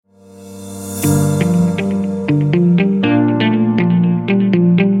Hello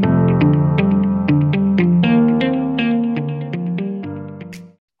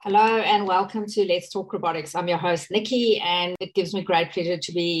and welcome to Let's Talk Robotics. I'm your host, Nikki, and it gives me great pleasure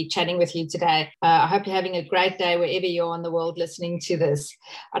to be chatting with you today. I hope you're having a great day wherever you are in the world listening to this.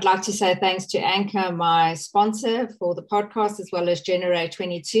 I'd like to say thanks to Anchor, my sponsor for the podcast, as well as Generate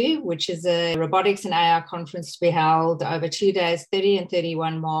 22, which is a robotics and AI conference to be held over 2 days, 30 and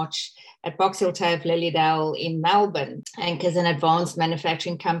 31 March, at Box Hill TAFE Lilydale in Melbourne. Anchor is an advanced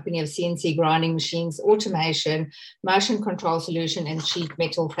manufacturing company of CNC grinding machines, automation, motion control solution, and sheet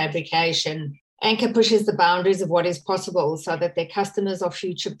metal fabrication. Anchor pushes the boundaries of what is possible so that their customers are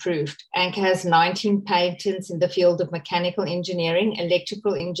future-proofed. Anchor has 19 patents in the field of mechanical engineering,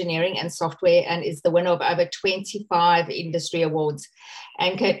 electrical engineering, and software, and is the winner of over 25 industry awards.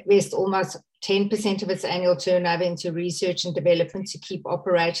 Anchor invests almost 10% of its annual turnover into research and development to keep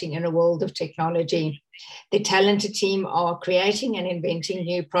operating in a world of technology. The talented team are creating and inventing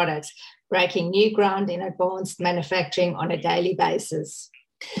new products, breaking new ground in advanced manufacturing on a daily basis.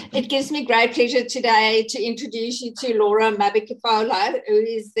 It gives me great pleasure today to introduce you to Laura Mabikafola, who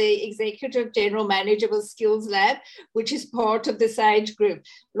is the Executive General Manager of Skills Lab, which is part of the Sage Group.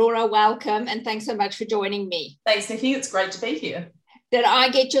 Laura, welcome, and thanks so much for joining me. Thanks, Nikki. It's great to be here. Did I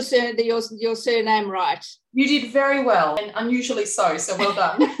get your surname right? You did very well, and unusually so well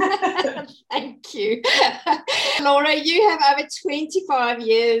done. Thank you. Laura, you have over 25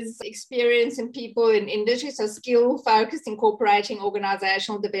 years experience in people in industry, so skill-focused, incorporating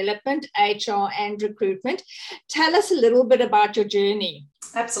organizational development, HR, and recruitment. Tell us a little bit about your journey.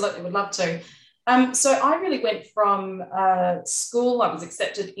 Absolutely, would love to. So I really went from school. I was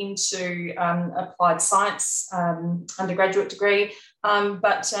accepted into applied science undergraduate degree,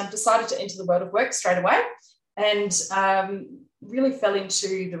 but decided to enter the world of work straight away, and really fell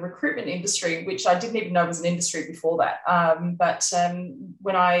into the recruitment industry, which I didn't even know was an industry before that. But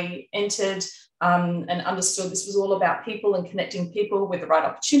when I entered and understood this was all about people and connecting people with the right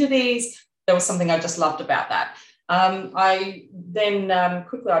opportunities, there was something I just loved about that. I then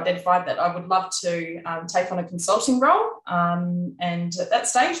quickly identified that I would love to take on a consulting role, and at that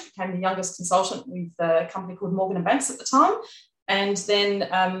stage became the youngest consultant with a company called Morgan & Banks at the time, and then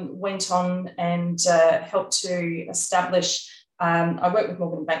went on and helped to establish, I worked with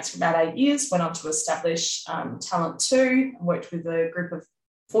Morgan & Banks for about 8 years, went on to establish Talent 2, and worked with a group of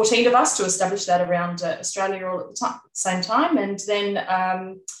 14 of us to establish that around Australia all at the same time, and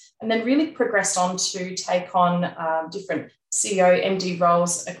then really progressed on to take on different CEO, MD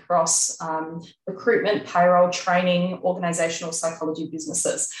roles across recruitment, payroll, training, organisational psychology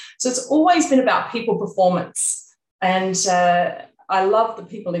businesses. So it's always been about people performance. And I love the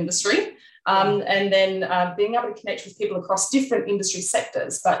people industry. And then being able to connect with people across different industry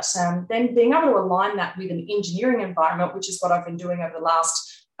sectors, but then being able to align that with an engineering environment, which is what I've been doing over the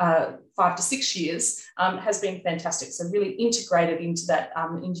last 5 to 6 years, has been fantastic. So really integrated into that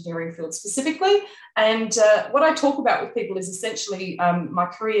engineering field specifically. And what I talk about with people is essentially my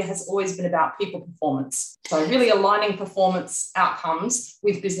career has always been about people performance. So really aligning performance outcomes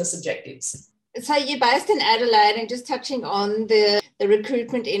with business objectives. So you're based in Adelaide, and just touching on the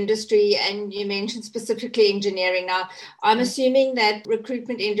recruitment industry, and you mentioned specifically engineering. Now, I'm assuming that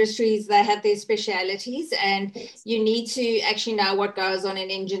recruitment industries, they have their specialities, and you need to actually know what goes on in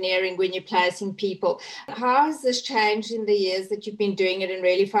engineering when you're placing people. How has this changed in the years that you've been doing it and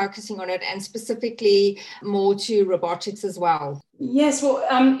really focusing on it, and specifically more to robotics as well? Yes, well,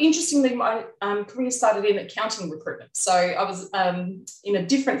 interestingly, my career started in accounting recruitment. So I was in a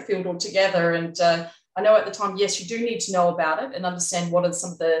different field altogether. And I know at the time, yes, you do need to know about it and understand what are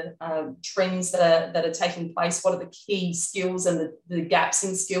some of the trends that are taking place, what are the key skills and the gaps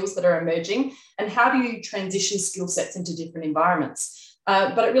in skills that are emerging, and how do you transition skill sets into different environments.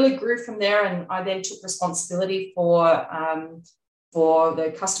 But it really grew from there, and I then took responsibility for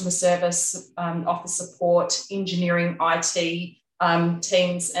the customer service, office support, engineering, IT,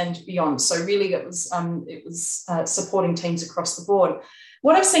 teams and beyond. So really it was supporting teams across the board.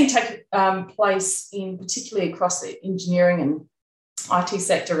 What I've seen take place in particularly across the engineering and IT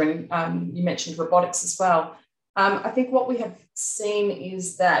sector, and you mentioned robotics as well, I think what we have seen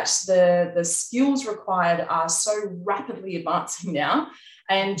is that the skills required are so rapidly advancing now.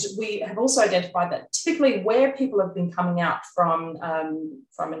 And we have also identified that typically where people have been coming out from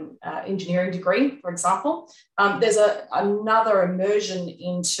an engineering degree, for example, there's another immersion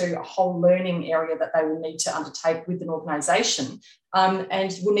into a whole learning area that they will need to undertake with an organisation,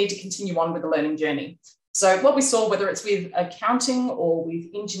 and will need to continue on with the learning journey. So what we saw, whether it's with accounting or with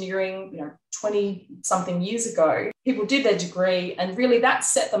engineering, 20-something years ago, people did their degree and really that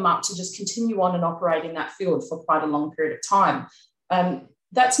set them up to just continue on and operate in that field for quite a long period of time.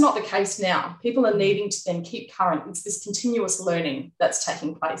 That's not the case now. People are needing to then keep current. It's this continuous learning that's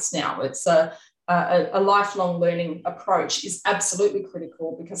taking place now. It's a lifelong learning approach is absolutely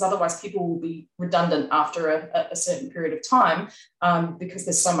critical, because otherwise people will be redundant after a certain period of time, because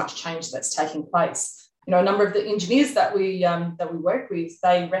there's so much change that's taking place. A number of the engineers that we work with,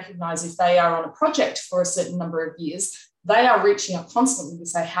 they recognise if they are on a project for a certain number of years, they are reaching out constantly to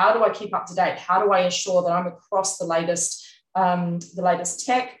say, how do I keep up to date? How do I ensure that I'm across the latest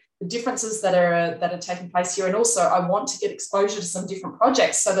tech, the differences that are taking place here, and also I want to get exposure to some different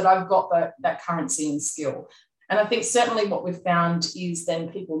projects so that I've got that currency and skill. And I think certainly what we've found is then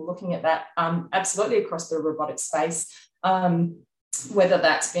people looking at that absolutely across the robotics space, whether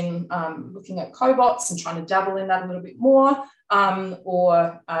that's been looking at cobots and trying to dabble in that a little bit more,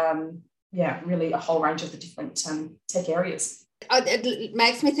 or really a whole range of the different tech areas. It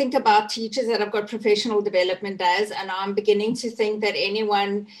makes me think about teachers that have got professional development days, and I'm beginning to think that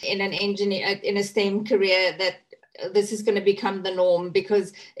anyone in a STEM career, that this is going to become the norm,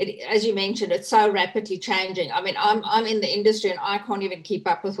 because as you mentioned, it's so rapidly changing. I mean, I'm in the industry and I can't even keep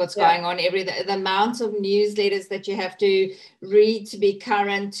up with what's going on the amount of newsletters that you have to read to be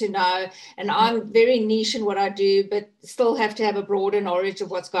current, to know. And I'm very niche in what I do, but still have to have a broader knowledge of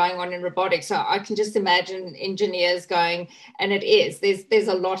what's going on in robotics. So I can just imagine engineers going, and there's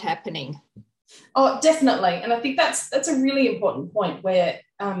a lot happening. Oh, definitely. And I think that's a really important point, where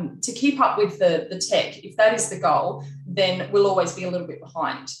to keep up with the tech, if that is the goal, then we'll always be a little bit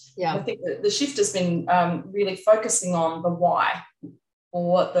behind. Yeah. I think the shift has been really focusing on the why,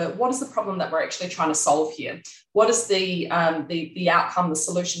 or what is the problem that we're actually trying to solve here? What is the outcome, the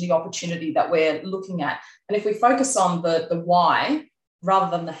solution, the opportunity that we're looking at? And if we focus on the why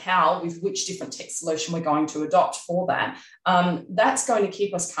rather than the how, with which different tech solution we're going to adopt for that, that's going to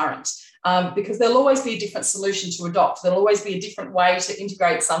keep us current. Because there'll always be a different solution to adopt. There'll always be a different way to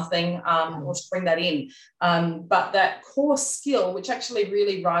integrate something or to bring that in. But that core skill, which actually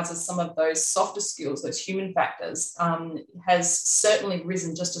really rises some of those softer skills, those human factors, has certainly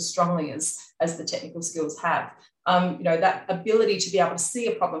risen just as strongly as the technical skills have. That ability to be able to see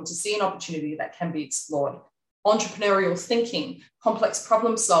a problem, to see an opportunity that can be explored. Entrepreneurial thinking, complex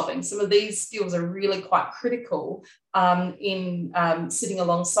problem solving. Some of these skills are really quite critical in sitting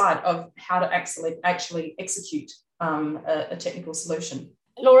alongside of how to actually execute a technical solution.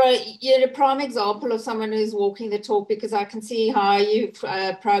 Laura, you're a prime example of someone who's walking the talk, because I can see how you've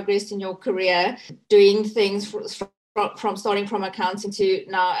progressed in your career, doing things from starting from accounting to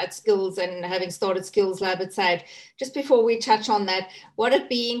now at Skills, and having started Skills Lab at SAID. Just before we touch on that, what have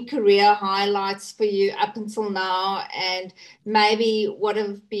been career highlights for you up until now, and maybe what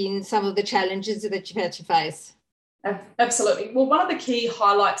have been some of the challenges that you've had to face? Absolutely. Well, one of the key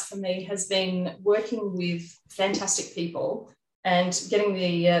highlights for me has been working with fantastic people and getting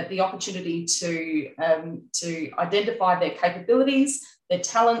the opportunity to identify their capabilities, their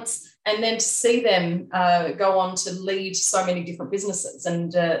talents, and then to see them go on to lead so many different businesses.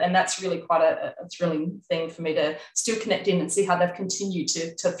 And that's really quite a thrilling thing for me to still connect in and see how they've continued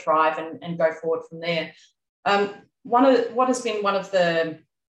to thrive and go forward from there. What has been one of the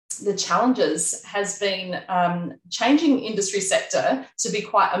challenges has been changing industry sector to be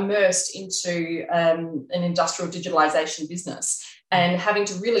quite immersed into an industrial digitalisation business, and having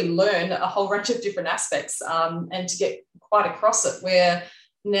to really learn a whole range of different aspects and to get quite across it, where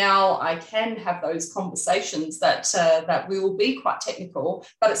now I can have those conversations that will be quite technical,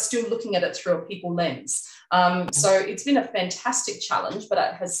 but it's still looking at it through a people lens. So it's been a fantastic challenge, but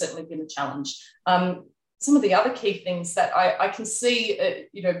it has certainly been a challenge. Some of the other key things that I can see,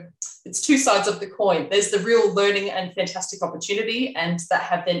 it's two sides of the coin. There's the real learning and fantastic opportunity, and that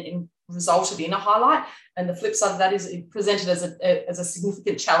have then resulted in a highlight. And the flip side of that is it presented as a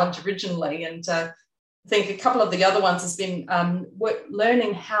significant challenge originally. And I think a couple of the other ones has been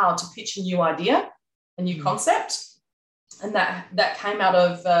learning how to pitch a new idea, a new concept. And that came out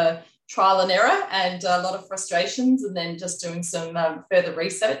of trial and error and a lot of frustrations, and then just doing some further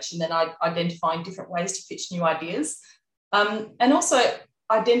research, and then identifying different ways to pitch new ideas. And also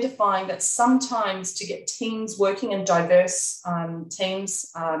identifying that sometimes to get teams working in diverse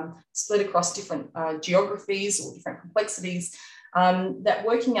teams split across different geographies or different complexities, that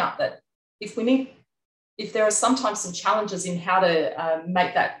working out that if there are sometimes some challenges in how to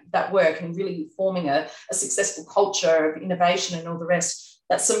make that work, and really forming a successful culture of innovation and all the rest,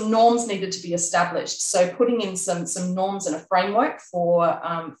 that some norms needed to be established. So putting in some norms and a framework for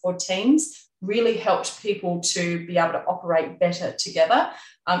teams really helped people to be able to operate better together.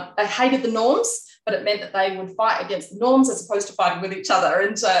 They hated the norms, but it meant that they would fight against the norms as opposed to fighting with each other.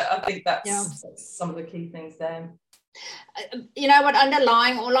 And I think that's some of the key things there. You know what,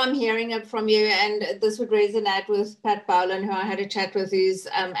 underlying all I'm hearing from you, and this would resonate with Pat Boland, who I had a chat with, who's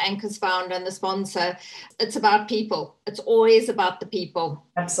Anchor's founder and the sponsor, it's about people. It's always about the people.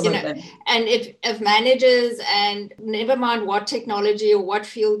 Absolutely. You know? And if managers, and never mind what technology or what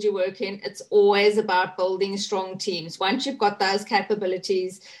field you work in, it's always about building strong teams. Once you've got those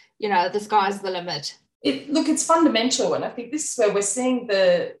capabilities, you know, the sky's the limit. It's fundamental. And I think this is where we're seeing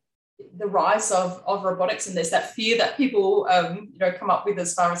the rise of robotics, and there's that fear that people come up with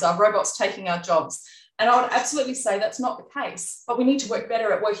as far as our robots taking our jobs. And I would absolutely say that's not the case, but we need to work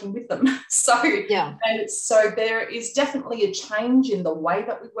better at working with them. So there is definitely a change in the way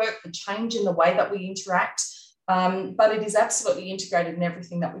that we work, the change in the way that we interact, but it is absolutely integrated in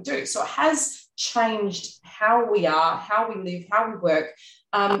everything that we do. So it has changed how we are, how we live, how we work,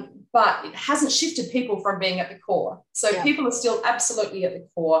 but it hasn't shifted people from being at the core. So people are still absolutely at the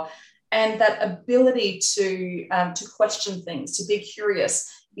core, and that ability to question things, to be curious,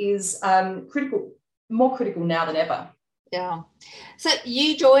 is critical, more critical now than ever. Yeah. So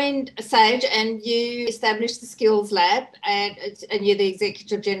you joined Sage and you established the Skills Lab, and you're the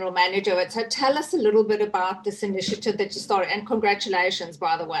executive general manager of it. So tell us a little bit about this initiative that you started, and congratulations,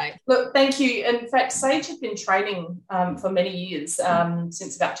 by the way. Look, thank you. In fact, Sage has been training for many years,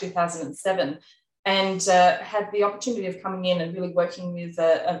 since about 2007, and had the opportunity of coming in and really working with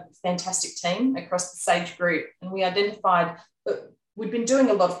a fantastic team across the Sage group. And we identified that we'd been doing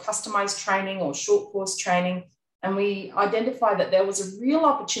a lot of customised training or short course training, and we identified that there was a real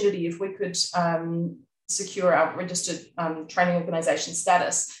opportunity, if we could secure our registered training organisation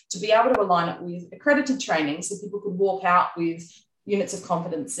status, to be able to align it with accredited training, so people could walk out with units of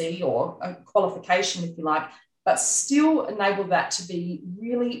competency or a qualification, if you like, but still enable that to be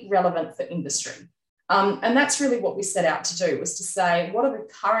really relevant for industry. And that's really what we set out to do, was to say, what are the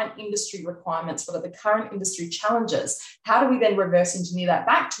current industry requirements? What are the current industry challenges? How do we then reverse engineer that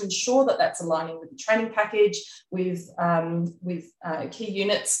back to ensure that that's aligning with the training package, with key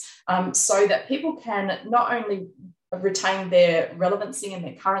units, so that people can not only retain their relevancy and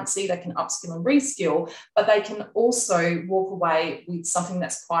their currency, they can upskill and reskill, but they can also walk away with something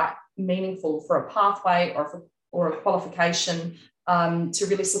that's quite meaningful for a pathway or a qualification, to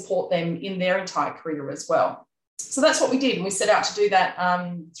really support them in their entire career as well. So that's what we did, and we set out to do that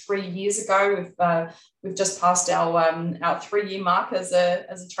 3 years ago. We've just passed our 3-year mark as a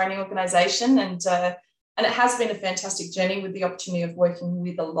training organisation, and it has been a fantastic journey, with the opportunity of working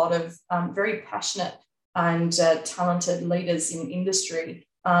with a lot of very passionate and talented leaders in industry,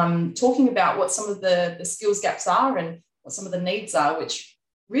 talking about what some of the skills gaps are and what some of the needs are, which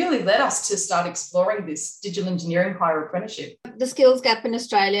really led us to start exploring this digital engineering higher apprenticeship. The skills gap in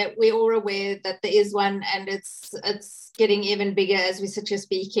Australia, we're all aware that there is one, and it's getting even bigger as we sit here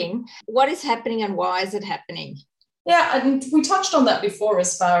speaking. What is happening, and why is it happening? Yeah, and we touched on that before,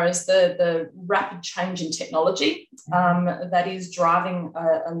 as far as the rapid change in technology that is driving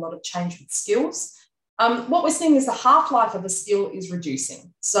a lot of change with skills. What we're seeing is the half-life of a skill is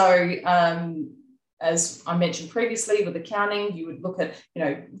reducing. So as I mentioned previously, with accounting, you would look at,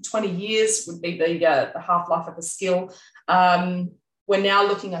 20 years would be the half-life of a skill. We're now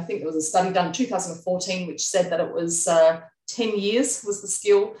looking, I think there was a study done in 2014, which said that it was 10 years was the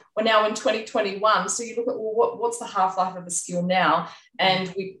skill. We're now in 2021. So you look at, well, what's the half-life of a skill now?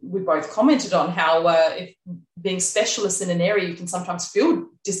 And we both commented on how if being specialists in an area, you can sometimes feel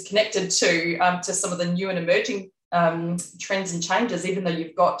disconnected to some of the new and emerging trends and changes, even though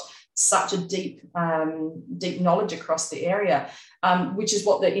you've got such a deep knowledge across the area, which is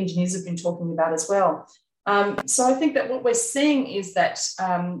what the engineers have been talking about as well. So I think that what we're seeing is that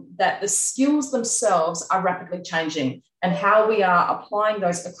the skills themselves are rapidly changing, and how we are applying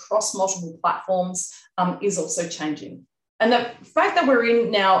those across multiple platforms is also changing. And the fact that we're in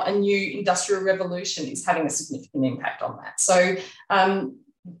now a new industrial revolution is having a significant impact on that. So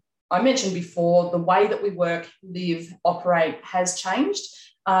I mentioned before, the way that we work, live, operate has changed.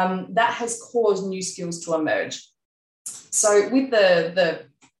 That has caused new skills to emerge. So with the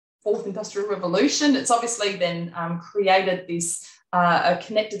fourth industrial revolution, it's obviously then created this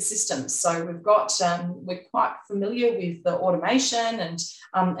connected systems. So we're quite familiar with the automation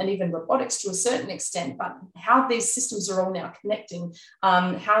and even robotics to a certain extent, but how these systems are all now connecting,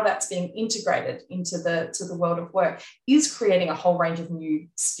 how that's being integrated into the world of work is creating a whole range of new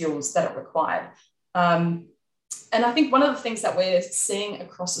skills that are required. And I think one of the things that we're seeing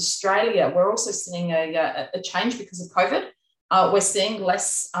across Australia, we're also seeing a change because of COVID. We're seeing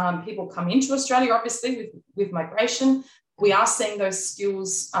less people come into Australia, obviously, with migration. We are seeing those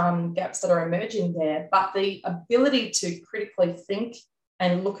skills gaps that are emerging there, but the ability to critically think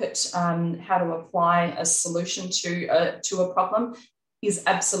and look at how to apply a solution to a problem is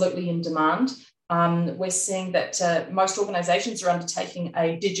absolutely in demand. We're seeing that most organisations are undertaking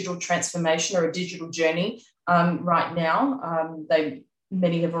a digital transformation or a digital journey right now.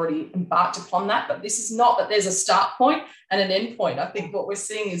 Many have already embarked upon that, but this is not that there's a start point and an end point. I think what we're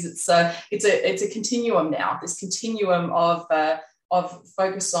seeing is it's a continuum now. This continuum of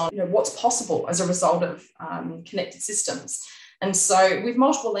focus on what's possible as a result of connected systems. And so with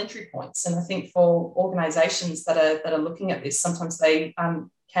multiple entry points, and I think for organisations that are looking at this, sometimes they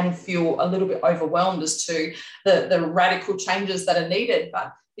can feel a little bit overwhelmed as to the radical changes that are needed,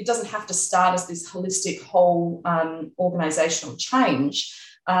 but it doesn't have to start as this holistic whole organisational change,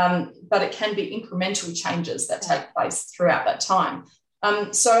 but it can be incremental changes that take place throughout that time.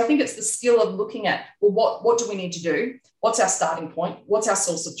 So I think it's the skill of looking at, well, what do we need to do? What's our starting point? What's our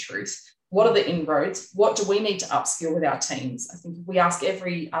source of truth? What are the inroads? What do we need to upskill with our teams? I think if we ask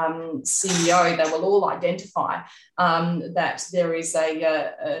every CEO, they will all identify that there is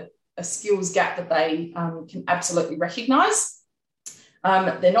a skills gap that they can absolutely recognise.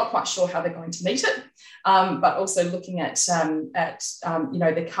 They're not quite sure how they're going to meet it, but also looking at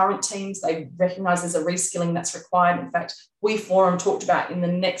the current teams, they recognise there's a reskilling that's required. In fact, We Forum talked about in the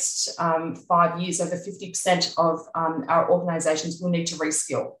next 5 years, over 50% of our organisations will need to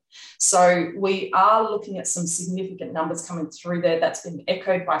reskill. So we are looking at some significant numbers coming through there. That's been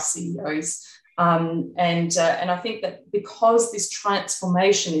echoed by CEOs. And I think that because this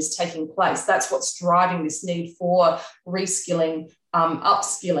transformation is taking place, that's what's driving this need for reskilling,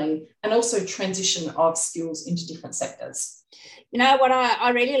 upskilling, and also transition of skills into different sectors. What I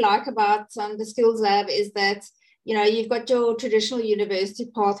really like about the Skills Lab is that you've got your traditional university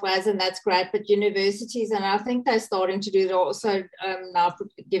pathways, and that's great, but universities, and I think they're starting to do it also now,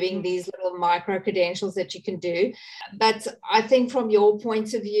 giving these little micro credentials that you can do. But I think from your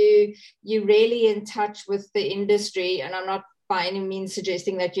point of view, you're really in touch with the industry, and I'm not by any means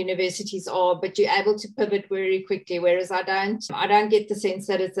suggesting that universities are, but you're able to pivot very quickly, whereas I don't get the sense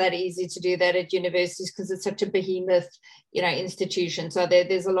that it's that easy to do that at universities, because it's such a behemoth institution. So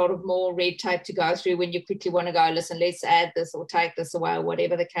there's a lot of more red tape to go through when you quickly want to go, listen, let's add this or take this away, or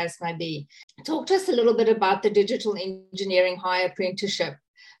whatever the case may be. Talk to us a little bit about the digital engineering high apprenticeship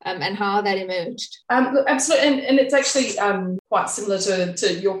and how that emerged. Absolutely, and it's actually quite similar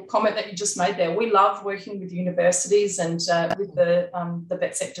to your comment that you just made there. We love working with universities and with the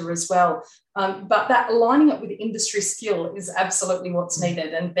vet sector as well. But that aligning it with industry skill is absolutely what's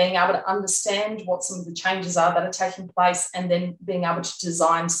needed, and being able to understand what some of the changes are that are taking place, and then being able to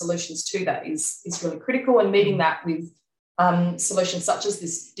design solutions to that is really critical, and meeting that with solutions such as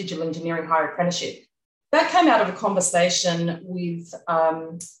this digital engineering higher apprenticeship. That came out of a conversation with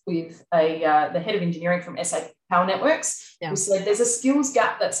the head of engineering from SA Power Networks, who said there's a skills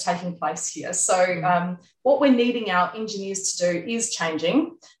gap that's taking place here. So what we're needing our engineers to do is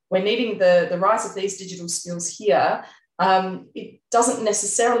changing. We're needing the rise of these digital skills here. It doesn't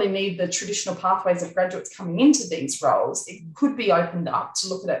necessarily need the traditional pathways of graduates coming into these roles. It could be opened up to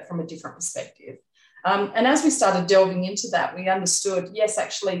look at it from a different perspective. And as we started delving into that, we understood, yes,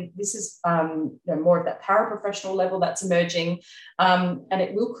 actually, this is more of that paraprofessional level that's emerging, and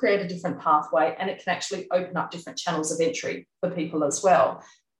it will create a different pathway, and it can actually open up different channels of entry for people as well.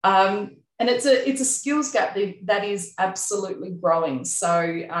 And it's a skills gap that is absolutely growing. So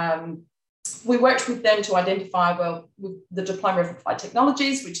we worked with them to identify, with the Diploma of Applied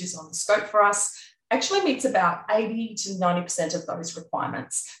Technologies, which is on the scope for us, actually meets about 80 to 90% of those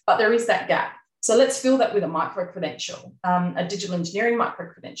requirements, but there is that gap. So let's fill that with a micro-credential, a digital engineering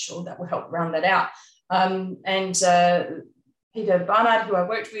micro-credential that will help round that out. And Peter Barnard, who I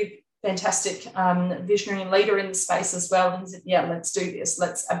worked with, fantastic visionary and leader in the space as well, and said, yeah, let's do this.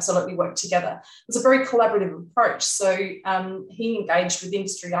 Let's absolutely work together. It was a very collaborative approach. So he engaged with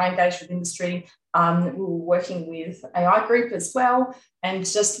industry, I engaged with industry. We were working with AI Group as well, and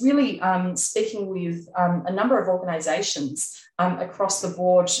just really speaking with a number of organisations across the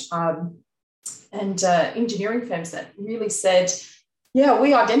board, and engineering firms that really said, yeah,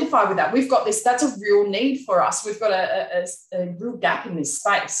 we identify with that. We've got this, that's a real need for us. We've got a real gap in this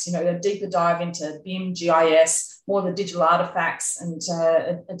space, a deeper dive into BIM, GIS, more of the digital artifacts, and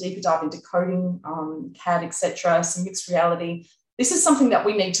a deeper dive into coding, CAD, etc., some mixed reality. this is something that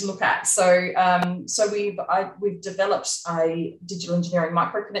we need to look at. So we've developed a digital engineering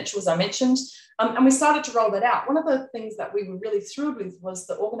micro-credential, as I mentioned, and we started to roll that out. One of the things that we were really thrilled with was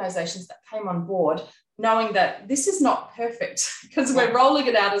the organisations that came on board, knowing that this is not perfect because we're rolling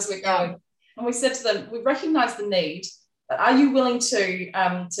it out as we're going. And we said to them, we recognise the need, but are you willing to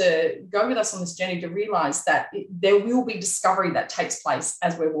go with us on this journey to realise that there will be discovery that takes place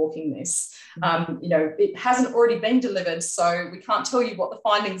as we're walking this? It hasn't already been delivered, so we can't tell you what the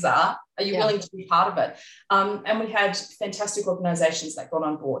findings are. Are you willing to be part of it? And we had fantastic organisations that got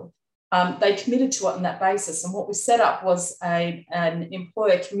on board. They committed to it on that basis. And what we set up was an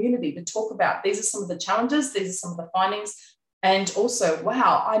employer community to talk about, these are some of the challenges, these are some of the findings, and also,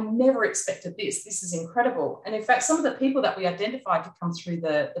 wow, I never expected this. This is incredible. And in fact, some of the people that we identified to come through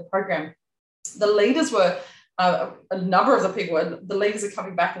the program, the leaders were, a number of the people, the leaders are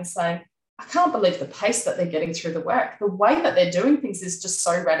coming back and saying, I can't believe the pace that they're getting through the work. The way that they're doing things is just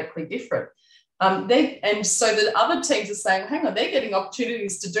so radically different. And so the other teams are saying, hang on, they're getting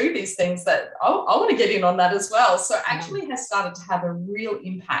opportunities to do these things that I want to get in on that as well. So it actually has started to have a real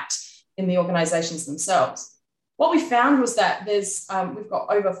impact in the organisations themselves. What we found was that we've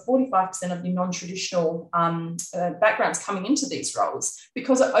got over 45% of the non-traditional backgrounds coming into these roles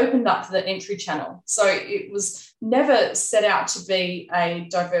because it opened up the entry channel. So it was never set out to be a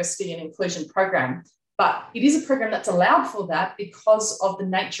diversity and inclusion program, but it is a program that's allowed for that because of the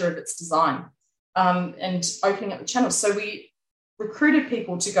nature of its design and opening up the channel. So we recruited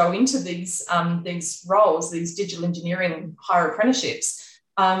people to go into these roles, these digital engineering higher apprenticeships,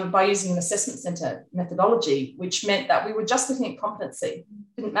 by using an assessment centre methodology, which meant that we were just looking at competency.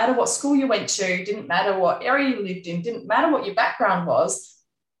 Didn't matter what school you went to, didn't matter what area you lived in, didn't matter what your background was,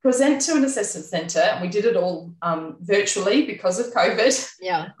 present to an assessment centre. And we did it all virtually because of COVID.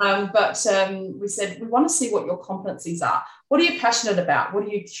 Yeah. But we said, we want to see what your competencies are. What are you passionate about? What are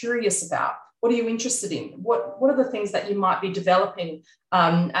you curious about? What are you interested in? What are the things that you might be developing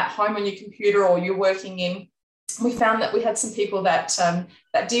at home on your computer or you're working in? We found that we had some people that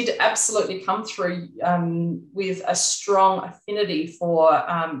did absolutely come through with a strong affinity for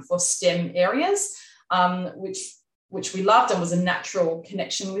STEM areas, which we loved and was a natural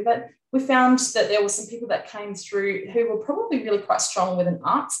connection with it. We found that there were some people that came through who were probably really quite strong with an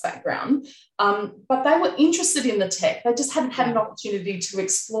arts background, but they were interested in the tech. They just hadn't had an opportunity to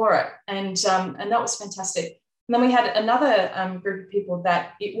explore it, and that was fantastic. And then we had another group of people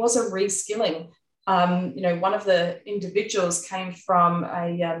that it was a reskilling. One of the individuals came from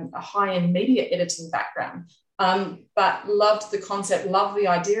a high-end media editing background, but loved the concept, loved the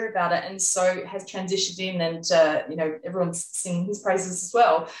idea about it, and so has transitioned in and, everyone's singing his praises as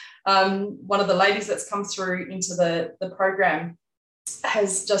well. One of the ladies that's come through into the program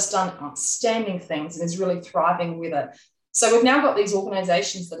has just done outstanding things and is really thriving with it. So we've now got these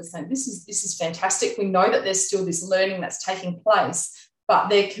organisations that are saying, this is fantastic. We know that there's still this learning that's taking place, but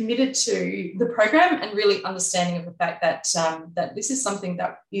they're committed to the program and really understanding of the fact that that this is something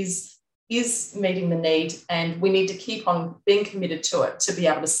that is meeting the need, and we need to keep on being committed to it to be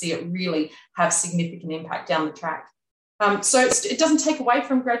able to see it really have significant impact down the track. So it doesn't take away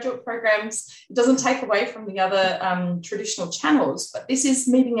from graduate programs, it doesn't take away from the other traditional channels, but this is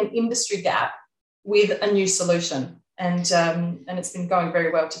meeting an industry gap with a new solution, and it's been going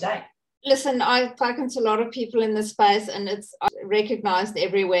very well today. Listen, I've spoken to a lot of people in this space and it's recognised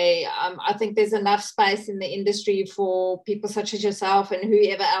everywhere. I think there's enough space in the industry for people such as yourself and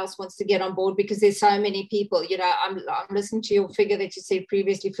whoever else wants to get on board, because there's so many people. I'm listening to your figure that you said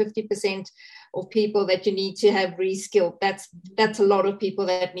previously, 50% of people that you need to have reskilled. That's a lot of people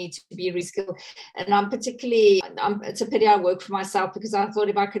that need to be reskilled. And it's a pity I work for myself, because I thought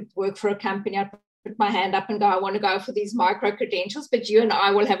if I could work for a company, I'd put my hand up and go, I want to go for these micro credentials, but you and I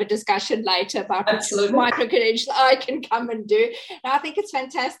will have a discussion later about micro credentials I can come and do. And I think it's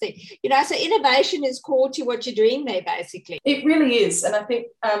fantastic. So innovation is core to what you're doing there, basically. It really is. And I think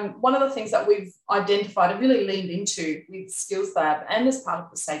one of the things that we've identified and really leaned into with Skills Lab and as part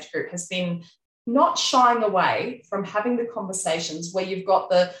of the Sage Group has been not shying away from having the conversations where you've got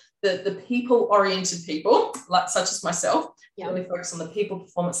the people-oriented people, like such as myself, really focus on the people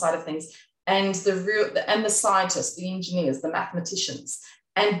performance side of things, and the scientists, the engineers, the mathematicians,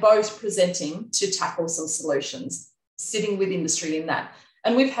 and both presenting to tackle some solutions, sitting with industry in that.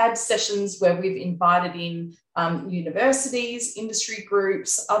 And we've had sessions where we've invited in universities, industry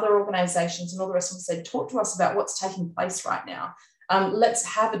groups, other organisations, and all the rest of them said, talk to us about what's taking place right now. Let's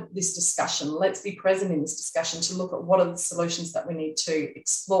have this discussion. Let's be present in this discussion to look at what are the solutions that we need to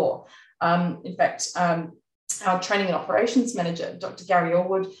explore. In fact, our training and operations manager, Dr. Gary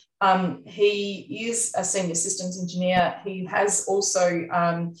Allwood. He is a senior systems engineer. He has also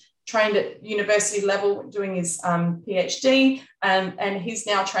trained at university level doing his PhD, and he's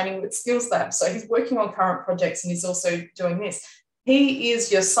now training with Skills Lab. So he's working on current projects and he's also doing this. He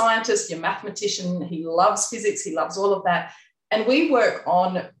is your scientist, your mathematician. He loves physics. He loves all of that. And we work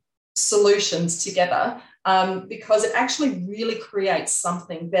on solutions together because it actually really creates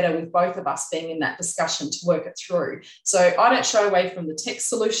something better with both of us being in that discussion to work it through. So I don't shy away from the tech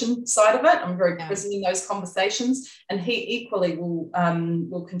solution side of it. I'm very present in those conversations, and he equally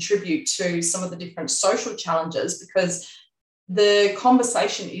will contribute to some of the different social challenges because the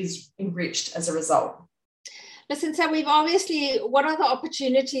conversation is enriched as a result. Listen, so we've obviously, what are the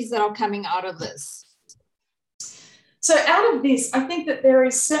opportunities that are coming out of this? So out of this, I think that there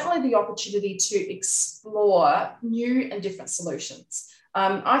is certainly the opportunity to explore new and different solutions.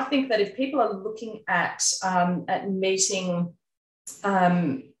 I think that if people are looking at meeting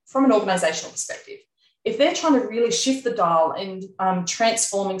from an organisational perspective, if they're trying to really shift the dial and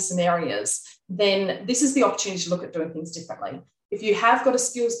transforming some areas, then this is the opportunity to look at doing things differently. If you have got a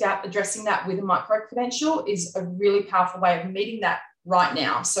skills gap, addressing that with a micro-credential is a really powerful way of meeting that right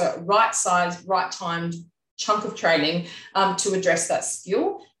now. So right size, right timed chunk of training to address that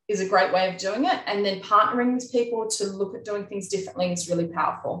skill is a great way of doing it. And then partnering with people to look at doing things differently is really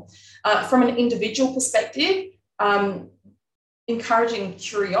powerful. From an individual perspective, encouraging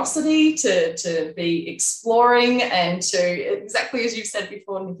curiosity to be exploring and to, exactly as you've said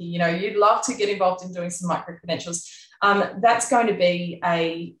before, Nikki, you'd love to get involved in doing some micro-credentials. That's going to be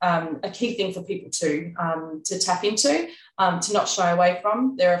a key thing for people to tap into, to not shy away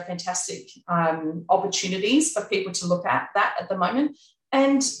from. There are fantastic opportunities for people to look at that at the moment,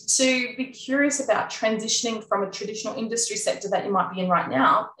 and to be curious about transitioning from a traditional industry sector that you might be in right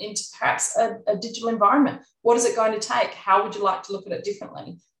now into perhaps a digital environment. What is it going to take? How would you like to look at it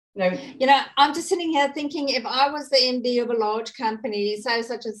differently? I'm just sitting here thinking, if I was the MD of a large company, say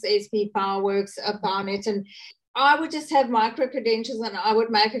such as SP Powerworks, Barnet, and I would just have micro-credentials, and I would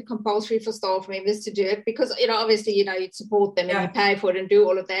make it compulsory for staff members to do it because, obviously, you'd support them and you pay for it and do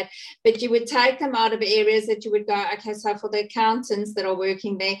all of that. But you would take them out of areas that you would go, okay, so for the accountants that are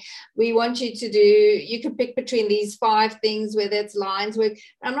working there, we want you to do, you could pick between these 5 things, whether it's lines work.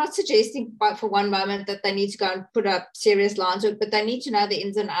 I'm not suggesting for one moment that they need to go and put up serious lines work, but they need to know the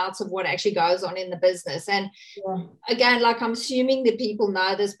ins and outs of what actually goes on in the business. And again, I'm assuming that people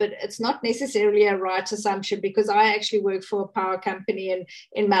know this, but it's not necessarily a right assumption, because I actually work for a power company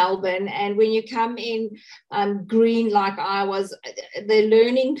in Melbourne, and when you come in green like I was, the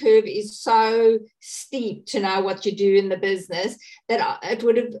learning curve is so steep to know what you do in the business that it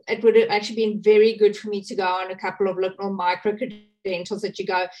would have actually been very good for me to go on a couple of little micro credentials that you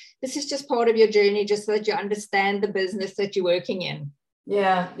go, this is just part of your journey, just so that you understand the business that you're working in.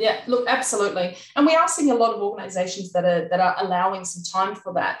 Yeah, look, absolutely. And we are seeing a lot of organisations that are allowing some time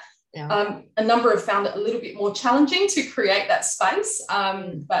for that. Yeah. A number have found it a little bit more challenging to create that space.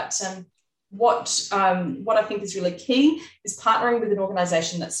 But what I think is really key is partnering with an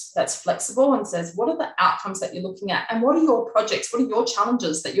organisation that's flexible and says, what are the outcomes that you're looking at, and what are your projects, what are your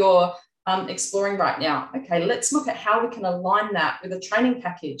challenges that you're exploring right now? Okay, let's look at how we can align that with a training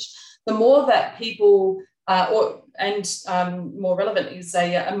package. The more that people, more relevant is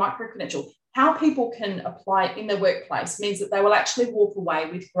a micro-credential. How people can apply it in their workplace means that they will actually walk away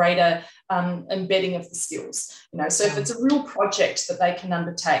with greater embedding of the skills. So if it's a real project that they can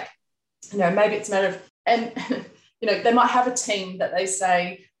undertake, maybe it's a matter of, and they might have a team that they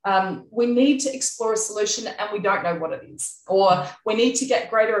say, we need to explore a solution and we don't know what it is, or we need to get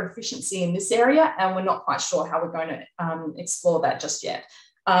greater efficiency in this area and we're not quite sure how we're going to explore that just yet.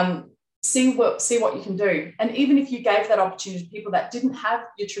 See what you can do. And even if you gave that opportunity to people that didn't have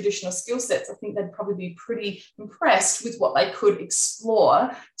your traditional skill sets, I think they'd probably be pretty impressed with what they could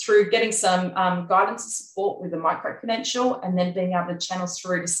explore through getting some guidance and support with a micro-credential, and then being able to channel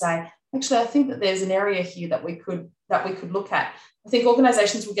through to say, actually, I think that there's an area here that we could look at. I think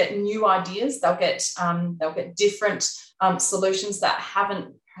organisations will get new ideas. They'll get different solutions that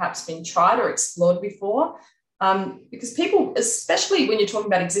haven't perhaps been tried or explored before. Because people, especially when you're talking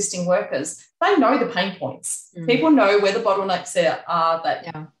about existing workers, they know the pain points. People know where the bottlenecks are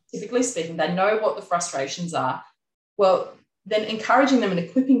that, typically speaking, they know what the frustrations are. Well, then encouraging them and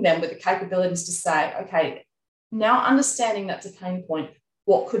equipping them with the capabilities to say, okay, now understanding that's a pain point,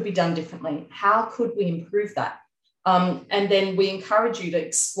 what could be done differently? How could we improve that? And then we encourage you to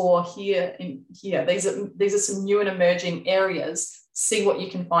explore here and here. These are some new and emerging areas. See what you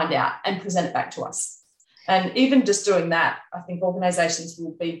can find out and present it back to us. And even just doing that, I think organisations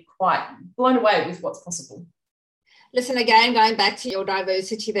will be quite blown away with what's possible. Listen, again, going back to your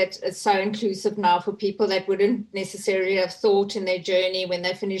diversity that is so inclusive now for people that wouldn't necessarily have thought in their journey when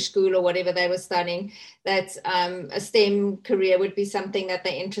they finished school or whatever they were studying, that a STEM career would be something that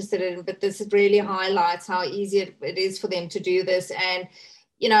they're interested in. But this really highlights how easy it is for them to do this. And,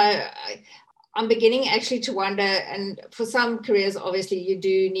 you know, I'm beginning actually to wonder, and for some careers, obviously, you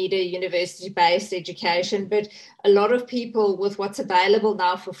do need a university-based education, but a lot of people with what's available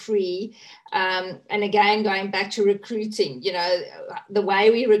now for free, and again, going back to recruiting, you know, the way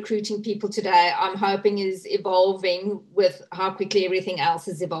we're recruiting people today, I'm hoping is evolving with how quickly everything else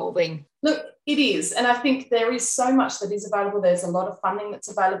is evolving. Look, it is. And I think there is so much that is available. There's a lot of funding that's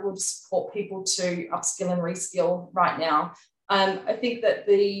available to support people to upskill and reskill right now. I think that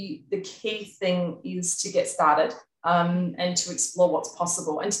the key thing is to get started and to explore what's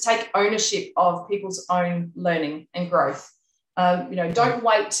possible and to take ownership of people's own learning and growth. You know, don't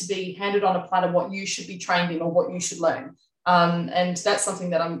wait to be handed on a platter what you should be trained in or what you should learn. And that's something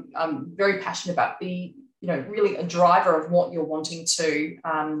that I'm very passionate about. Be, you know, really a driver of what you're wanting to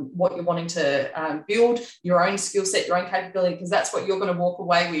build your own skill set, your own capability, because that's what you're going to walk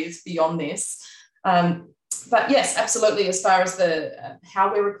away with beyond this. But yes, absolutely. As far as the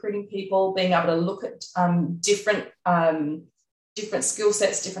how we're recruiting people, being able to look at different skill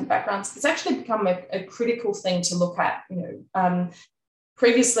sets, different backgrounds, it's actually become a critical thing to look at. You know,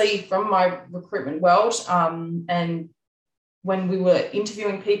 previously from my recruitment world, and when we were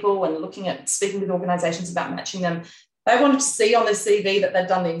interviewing people and looking at speaking with organisations about matching them, they wanted to see on their CV that they'd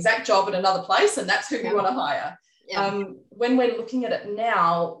done the exact job at another place, and that's who we want to hire. Yeah. When we're looking at it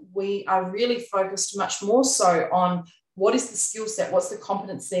now, we are really focused much more so on what is the skill set, what's the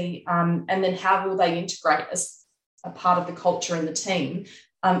competency, and then how will they integrate as a part of the culture and the team.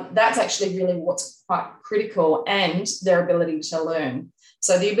 That's actually really what's quite critical, and their ability to learn.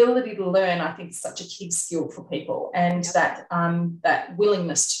 So the ability to learn, I think, is such a key skill for people, and that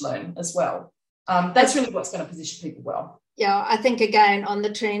willingness to learn as well. That's really what's going to position people well. Yeah, I think, again, on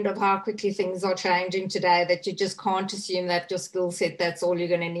the trend of how quickly things are changing today, that you just can't assume that your skill set, that's all you're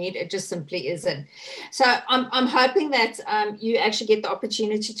going to need. It just simply isn't. So I'm hoping that you actually get the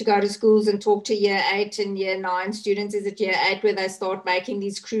opportunity to go to schools and talk to year 8 and year 9 students. Is it year 8 where they start making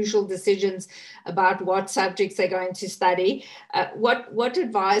these crucial decisions about what subjects they're going to study? What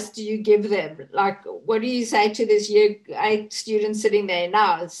advice do you give them? Like, what do you say to this year 8 student sitting there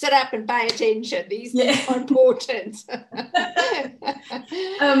now? Sit up and pay attention. These things are important.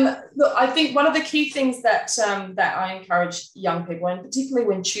 Look, I think one of the key things that I encourage young people, and particularly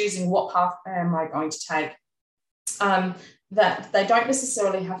when choosing what path am I going to take, that they don't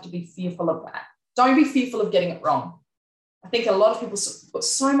necessarily have to be fearful of that. Don't be fearful of getting it wrong. I think a lot of people put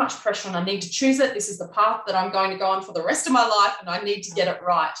so much pressure on, I need to choose it. This is the path that I'm going to go on for the rest of my life, and I need to get it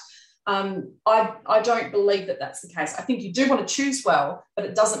right. I don't believe that that's the case. I think you do want to choose well, but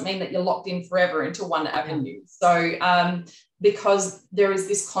it doesn't mean that you're locked in forever into one avenue. So because there is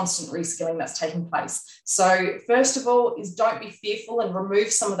this constant reskilling that's taking place. So first of all is don't be fearful and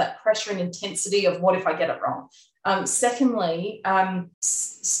remove some of that pressure and intensity of what if I get it wrong. Secondly,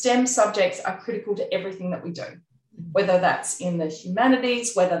 STEM subjects are critical to everything that we do, whether that's in the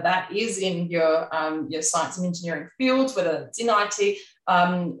humanities, whether that is in your science and engineering fields, whether it's in IT,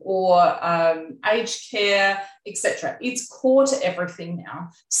 or aged care, etc. It's core to everything now.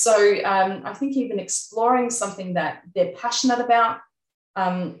 So I think even exploring something that they're passionate about,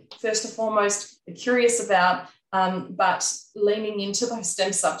 first and foremost, they're curious about, but leaning into those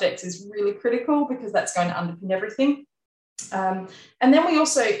STEM subjects is really critical because that's going to underpin everything. And then we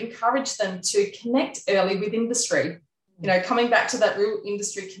also encourage them to connect early with industry. You know, coming back to that real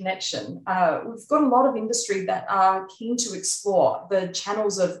industry connection, we've got a lot of industry that are keen to explore the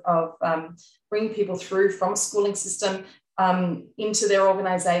channels of bringing people through from a schooling system into their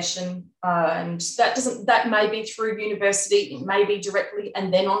organisation, and that may be through university, it may be directly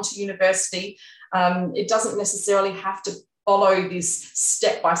and then onto university. It doesn't necessarily have to follow this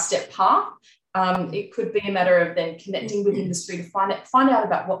step-by-step path. It could be a matter of then connecting with industry to find out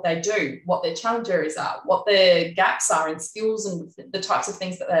about what they do, what their challenge areas are, what their gaps are in skills and the types of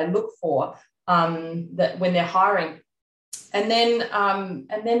things that they look for that when they're hiring, and then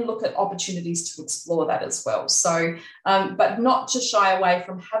look at opportunities to explore that as well. So, but not to shy away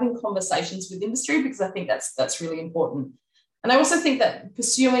from having conversations with industry, because I think that's really important. And I also think that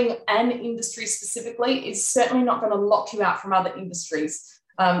pursuing an industry specifically is certainly not going to lock you out from other industries.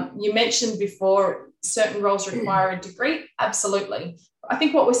 You mentioned before certain roles require a degree. Absolutely. I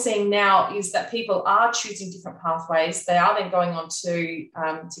think what we're seeing now is that people are choosing different pathways. They are then going on to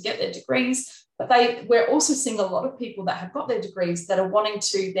get their degrees, but we're also seeing a lot of people that have got their degrees that are wanting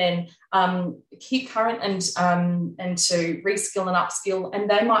to then keep current and to reskill and upskill, and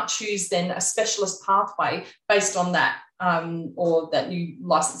they might choose then a specialist pathway based on that. Or that new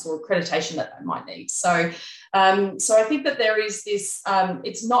license or accreditation that they might need. So I think that there is this,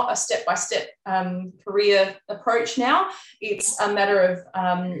 it's not a step-by-step career approach now. It's a matter of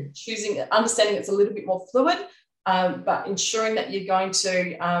understanding it's a little bit more fluid, but ensuring that you're going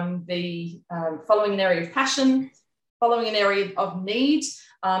to be following an area of passion, following an area of need,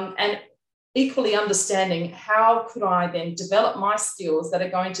 and equally understanding how could I then develop my skills that are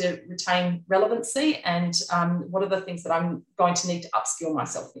going to retain relevancy, and what are the things that I'm going to need to upskill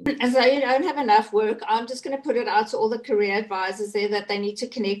myself in. And so you don't have enough work. I'm just going to put it out to all the career advisors there that they need to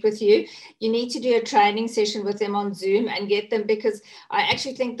connect with you. You need to do a training session with them on Zoom and get them, because I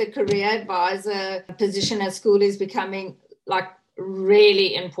actually think the career advisor position at school is becoming like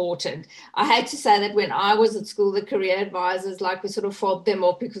really important. I hate to say that when I was at school, the career advisors, like, we sort of fobbed them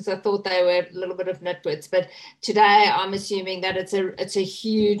off because I thought they were a little bit of nitwits. But today I'm assuming that it's a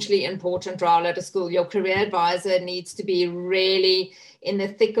hugely important role at a school. Your career advisor needs to be really in the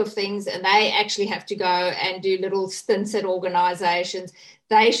thick of things, and they actually have to go and do little stints at organizations.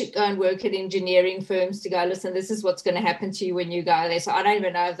 They should go and work at engineering firms to go, listen, this is what's going to happen to you when you go there. So I don't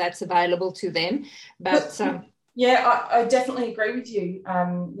even know if that's available to them, but yeah, I definitely agree with you,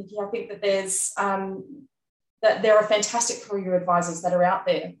 Nikki. I think that that there are fantastic career advisors that are out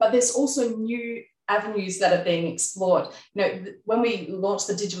there, but there's also new avenues that are being explored. You know, when we launched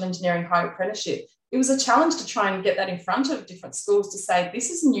the Digital Engineering Higher Apprenticeship, it was a challenge to try and get that in front of different schools to say, this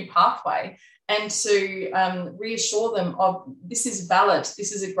is a new pathway, and to reassure them of this is valid,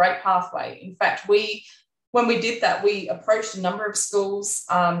 this is a great pathway. In fact, when we did that, we approached a number of schools.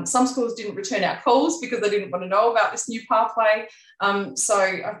 Some schools didn't return our calls because they didn't want to know about this new pathway. So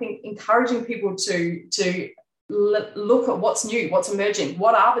I think encouraging people to look at what's new, what's emerging,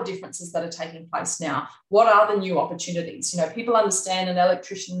 what are the differences that are taking place now, what are the new opportunities. You know, people understand an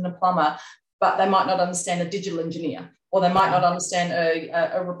electrician and a plumber, but they might not understand a digital engineer, or they might not understand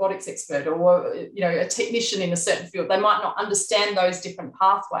a robotics expert, or a technician in a certain field. They might not understand those different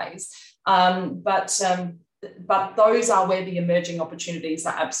pathways. But those are where the emerging opportunities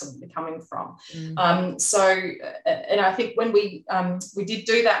are absolutely coming from. And I think when we did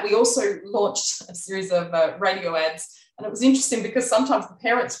do that, we also launched a series of radio ads. And it was interesting because sometimes the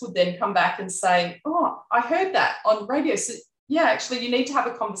parents would then come back and say, oh, I heard that on radio. So yeah, actually, you need to have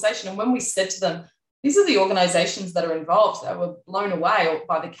a conversation. And when we said to them, these are the organisations that are involved, they were blown away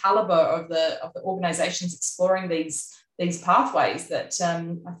by the calibre of the organisations exploring these pathways that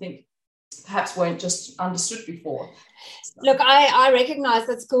I think perhaps weren't just understood before. Look, I recognise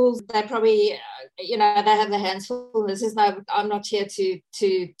that schools, they probably, they have their hands full. I'm not here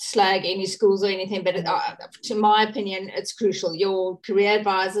to slag any schools or anything, but to my opinion, it's crucial. Your career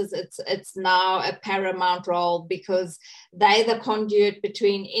advisors, it's now a paramount role, because they're the conduit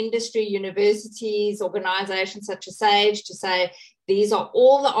between industry, universities, organisations such as SAGE, to say, these are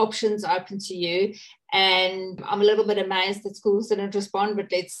all the options open to you. And I'm a little bit amazed that schools didn't respond,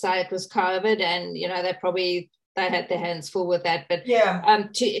 but let's say it was COVID, and they had their hands full with that. But yeah,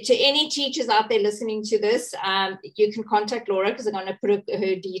 to any teachers out there listening to this, you can contact Laura, because I'm going to put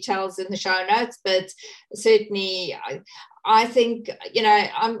her details in the show notes. But certainly, I think,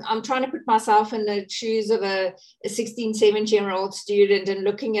 I'm trying to put myself in the shoes of a 16, 17-year-old student, and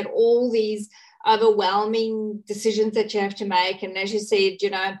looking at all these overwhelming decisions that you have to make. And as you said,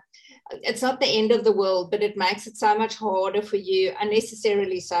 it's not the end of the world, but it makes it so much harder for you,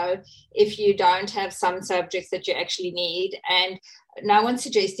 unnecessarily so, if you don't have some subjects that you actually need. And no one's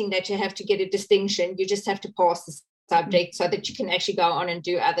suggesting that you have to get a distinction. You just have to pass the subject so that you can actually go on and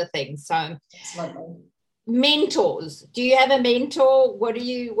do other things. So, absolutely. Mentors. Do you have a mentor? What do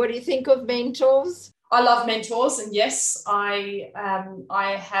you think of mentors? I love mentors, and yes, I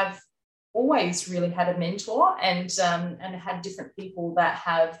have always really had a mentor, and had different people that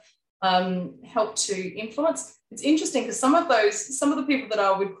have helped to influence. It's interesting because some of the people that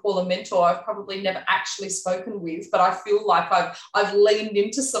I would call a mentor, I've probably never actually spoken with, but I feel like I've leaned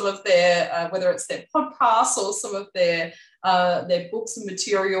into some of their, whether it's their podcasts or some of their books and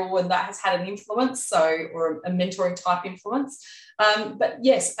material, and that has had an influence, or a mentoring type influence. But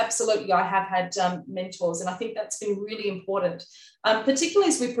yes, absolutely, I have had mentors, and I think that's been really important, particularly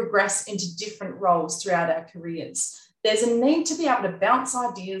as we progress into different roles throughout our careers. There's a need to be able to bounce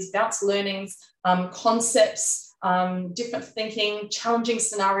ideas, bounce learnings, concepts, different thinking, challenging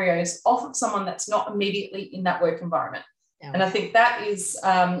scenarios off of someone that's not immediately in that work environment. Yeah. And I think that is,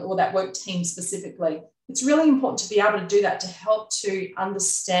 or that work team specifically, it's really important to be able to do that, to help to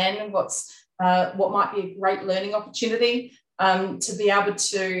understand what might be a great learning opportunity, to be able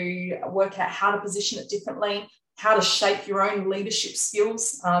to work out how to position it differently, how to shape your own leadership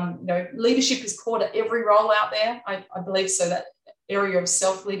skills. Leadership is core to every role out there. I believe so. That area of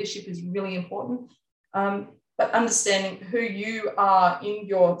self-leadership is really important. But understanding who you are in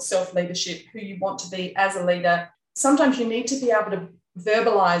your self-leadership, who you want to be as a leader. Sometimes you need to be able to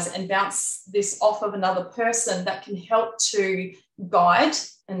verbalize and bounce this off of another person that can help to guide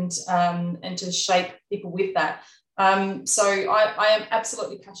and to shape people with that. So I am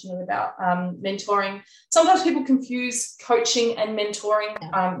absolutely passionate about mentoring. Sometimes people confuse coaching and mentoring.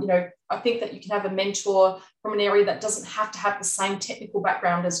 I think that you can have a mentor from an area that doesn't have to have the same technical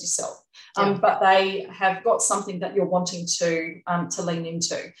background as yourself, but they have got something that you're wanting to lean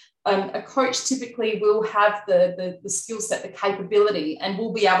into. A coach typically will have the skill set, the capability, and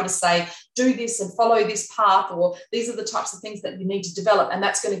will be able to say, do this and follow this path, or these are the types of things that you need to develop, and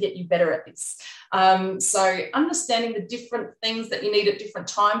that's going to get you better at this. So understanding the different things that you need at different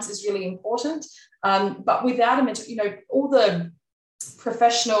times is really important. But without a mentor, all the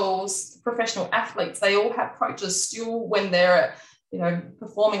professional athletes, they all have coaches still when they're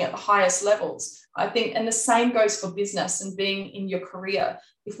performing at the highest levels. I think, and the same goes for business and being in your career.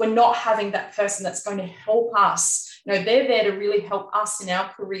 If we're not having that person that's going to help us, they're there to really help us in our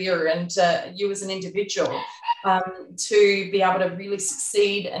career and you as an individual to be able to really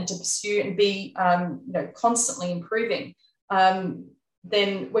succeed and to pursue and be, constantly improving,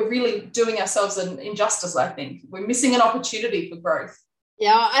 then we're really doing ourselves an injustice, I think. We're missing an opportunity for growth.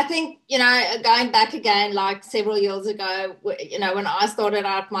 Yeah, I think, going back again, like several years ago, when I started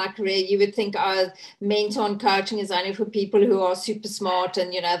out my career, you would think, mentor and coaching is only for people who are super smart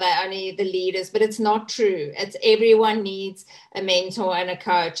and, they're only the leaders, but it's not true. It's everyone needs a mentor and a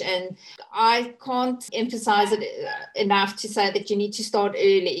coach. And I can't emphasize it enough to say that you need to start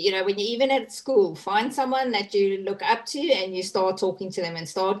early. When you're even at school, find someone that you look up to and you start talking to them and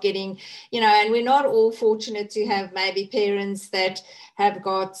start getting, and we're not all fortunate to have maybe parents that have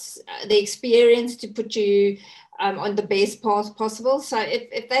got the experience to put you on the best path possible. So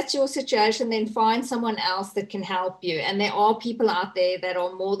if that's your situation, then find someone else that can help you. And there are people out there that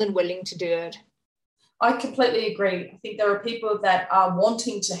are more than willing to do it. I completely agree. I think there are people that are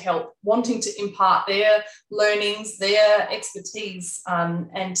wanting to help, wanting to impart their learnings, their expertise,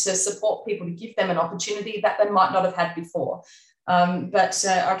 and to support people, to give them an opportunity that they might not have had before. But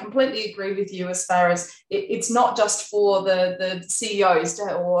I completely agree with you as far as it's not just for the CEOs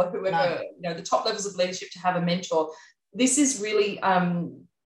or whoever, the top levels of leadership to have a mentor. This is really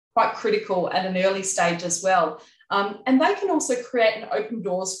quite critical at an early stage as well. And they can also create an open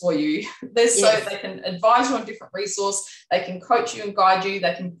doors for you. So they can advise you on different resources, they can coach you and guide you,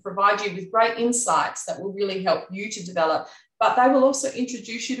 they can provide you with great insights that will really help you to develop. But they will also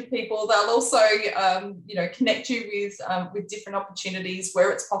introduce you to people. They'll also, connect you with different opportunities where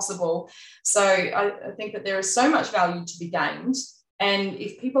it's possible. So I think that there is so much value to be gained. And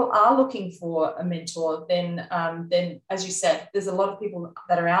if people are looking for a mentor, then as you said, there's a lot of people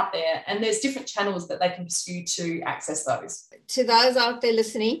that are out there, and there's different channels that they can pursue to access those. To those out there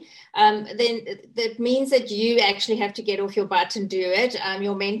listening, then that means that you actually have to get off your butt and do it.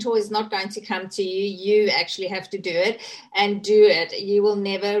 Your mentor is not going to come to you. You actually have to do it and do it. You will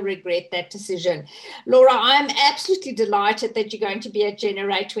never regret that decision. Laura, I'm absolutely delighted that you're going to be at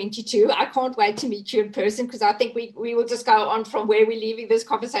Generate 22. I can't wait to meet you in person, because I think we will just go on from where we're leaving this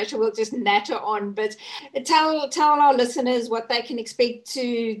conversation. We'll just natter on. But tell our listeners what they can expect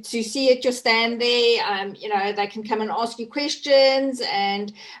to see at your stand there. They can come and ask you questions.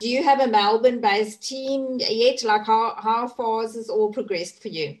 And do you have a Melbourne-based team yet? Like how far has this all progressed for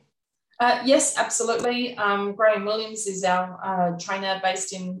you? Yes, absolutely. Graham Williams is our trainer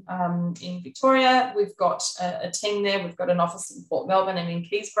based in Victoria. We've got a team there. We've got an office in Port Melbourne and in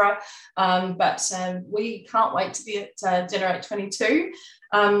Keysborough. But we can't wait to be at Generate 22.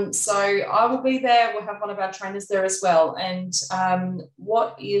 So I will be there. We'll have one of our trainers there as well. And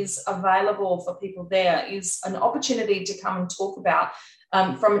what is available for people there is an opportunity to come and talk about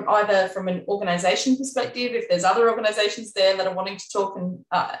from an organisation perspective, if there's other organisations there that are wanting to talk and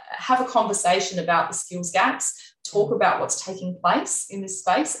have a conversation about the skills gaps, talk about what's taking place in this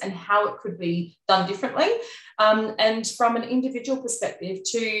space and how it could be done differently. And from an individual perspective,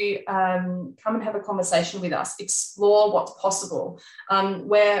 to come and have a conversation with us, explore what's possible.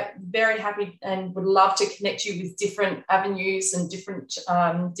 We're very happy and would love to connect you with different avenues and different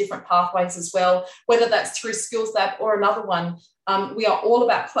pathways as well, whether that's through Skills Lab or another one. We are all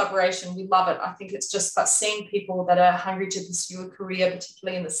about collaboration. We love it. I think it's just about seeing people that are hungry to pursue a career,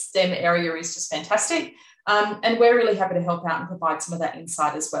 particularly in the STEM area, is just fantastic. And we're really happy to help out and provide some of that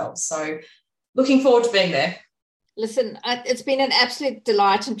insight as well. So looking forward to being there. Listen, it's been an absolute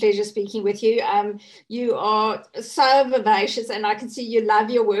delight and pleasure speaking with you. You are so vivacious, and I can see you love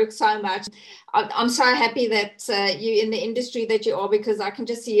your work so much. I'm so happy that you're in the industry that you are, because I can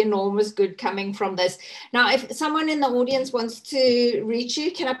just see enormous good coming from this. Now, if someone in the audience wants to reach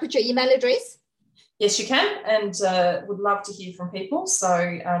you, can I put your email address? Yes, you can, and would love to hear from people.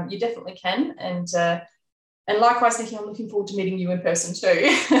 So you definitely can. And likewise, Nikki, I'm looking forward to meeting you in person too.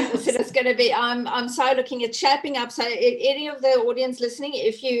 Listen, it's going to be, I'm so looking at chapping up. So any of the audience listening,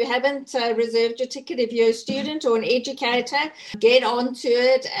 if you haven't reserved your ticket, if you're a student or an educator, get onto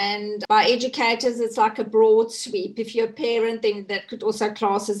it. And by educators, it's like a broad sweep. If you're a parent, then that could also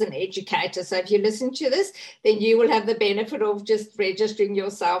class as an educator. So if you listen to this, then you will have the benefit of just registering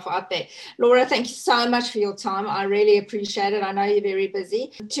yourself out there. Laura, thank you so much for your time. I really appreciate it. I know you're very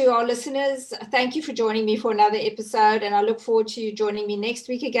busy. To our listeners, thank you for joining me for another episode, and I look forward to you joining me next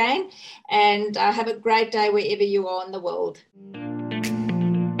week again, and have a great day wherever you are in the world.